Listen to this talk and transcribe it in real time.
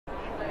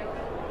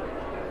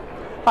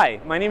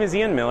Hi, my name is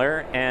Ian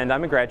Miller, and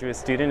I'm a graduate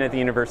student at the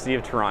University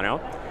of Toronto.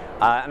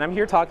 And I'm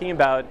here talking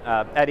about,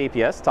 at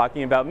APS,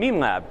 talking about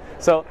Memelab.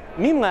 So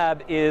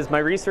Memelab is my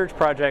research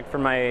project for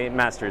my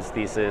master's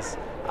thesis.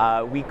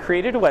 We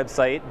created a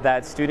website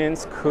that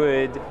students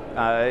could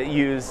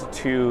use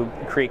to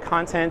create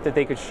content that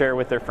they could share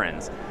with their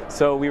friends.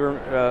 So we were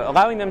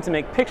allowing them to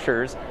make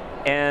pictures.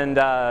 And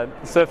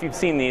so if you've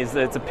seen these,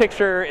 it's a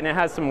picture and it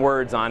has some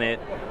words on it.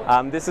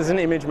 This is an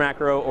image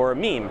macro or a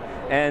meme.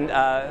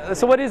 And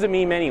so what is a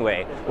meme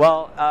anyway?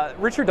 Well,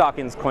 Richard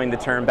Dawkins coined the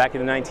term back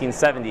in the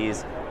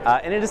 1970s,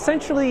 and it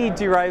essentially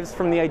derives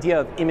from the idea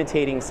of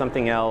imitating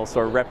something else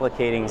or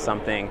replicating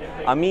something.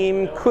 A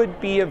meme could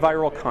be a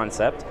viral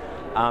concept.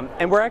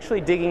 And we're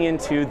actually digging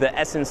into the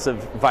essence of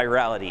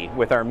virality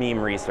with our meme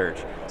research.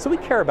 So we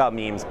care about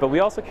memes, but we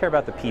also care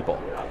about the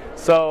people.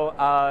 So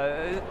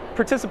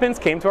participants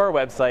came to our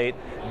website,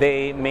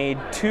 they made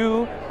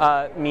two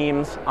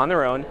memes on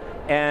their own,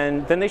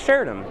 and then they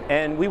shared them.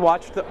 And we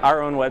watched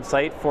our own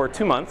website for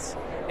 2 months,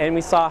 and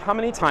we saw how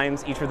many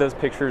times each of those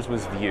pictures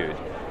was viewed.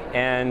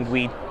 And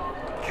we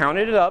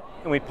counted it up,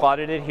 and we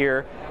plotted it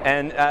here.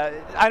 And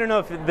I don't know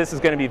if this is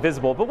going to be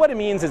visible, but what it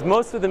means is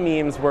most of the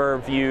memes were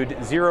viewed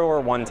 0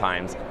 or 1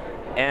 times.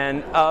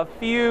 And a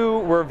few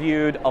were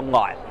viewed a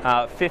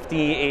lot, 50,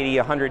 80,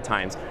 100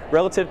 times.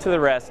 Relative to the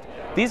rest,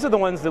 these are the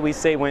ones that we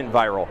say went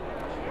viral.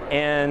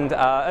 And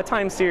a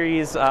time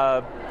series,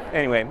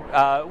 anyway,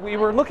 we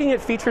were looking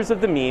at features of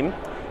the meme,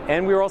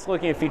 and we were also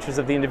looking at features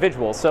of the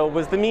individual. So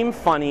was the meme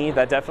funny?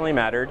 That definitely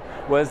mattered.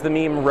 Was the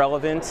meme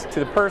relevant to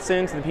the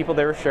person, to the people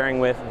they were sharing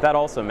with? That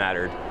also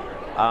mattered.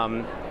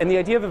 And the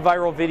idea of a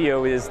viral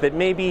video is that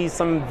maybe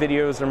some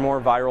videos are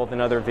more viral than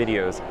other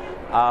videos.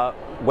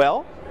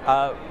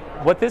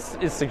 What this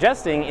is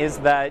suggesting is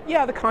that,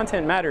 yeah, the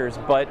content matters,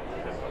 but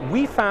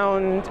we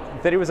found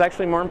that it was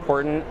actually more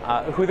important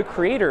who the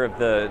creator of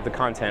the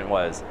content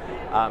was.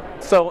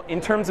 So in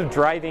terms of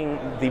driving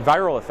the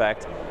viral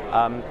effect,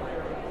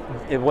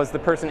 was the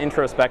person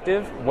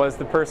introspective? Was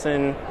the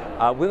person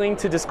willing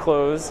to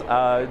disclose?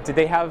 Did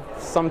they have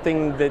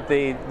something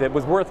that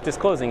was worth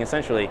disclosing,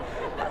 essentially?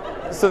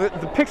 So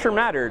the picture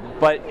mattered,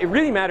 but it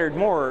really mattered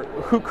more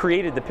who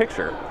created the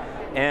picture.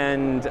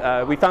 And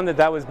we found that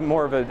that was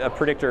more of a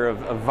predictor of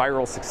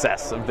viral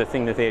success of the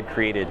thing that they had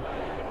created.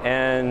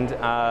 And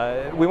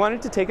we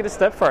wanted to take it a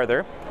step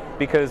farther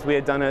because we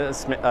had done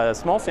a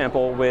small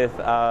sample with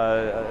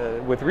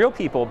real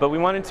people, but we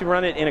wanted to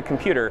run it in a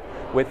computer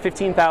with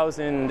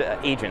 15,000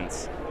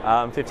 agents,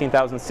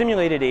 15,000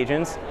 simulated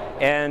agents,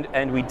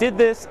 and we did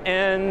this,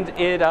 and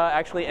it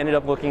actually ended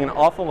up looking an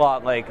awful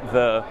lot like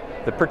the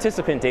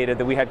participant data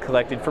that we had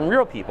collected from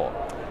real people.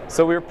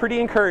 So we were pretty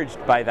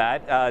encouraged by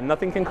that.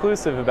 Nothing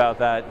conclusive about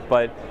that,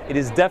 but it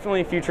is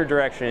definitely future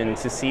direction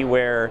to see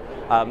where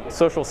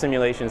social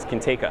simulations can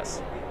take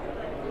us.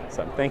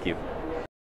 So thank you.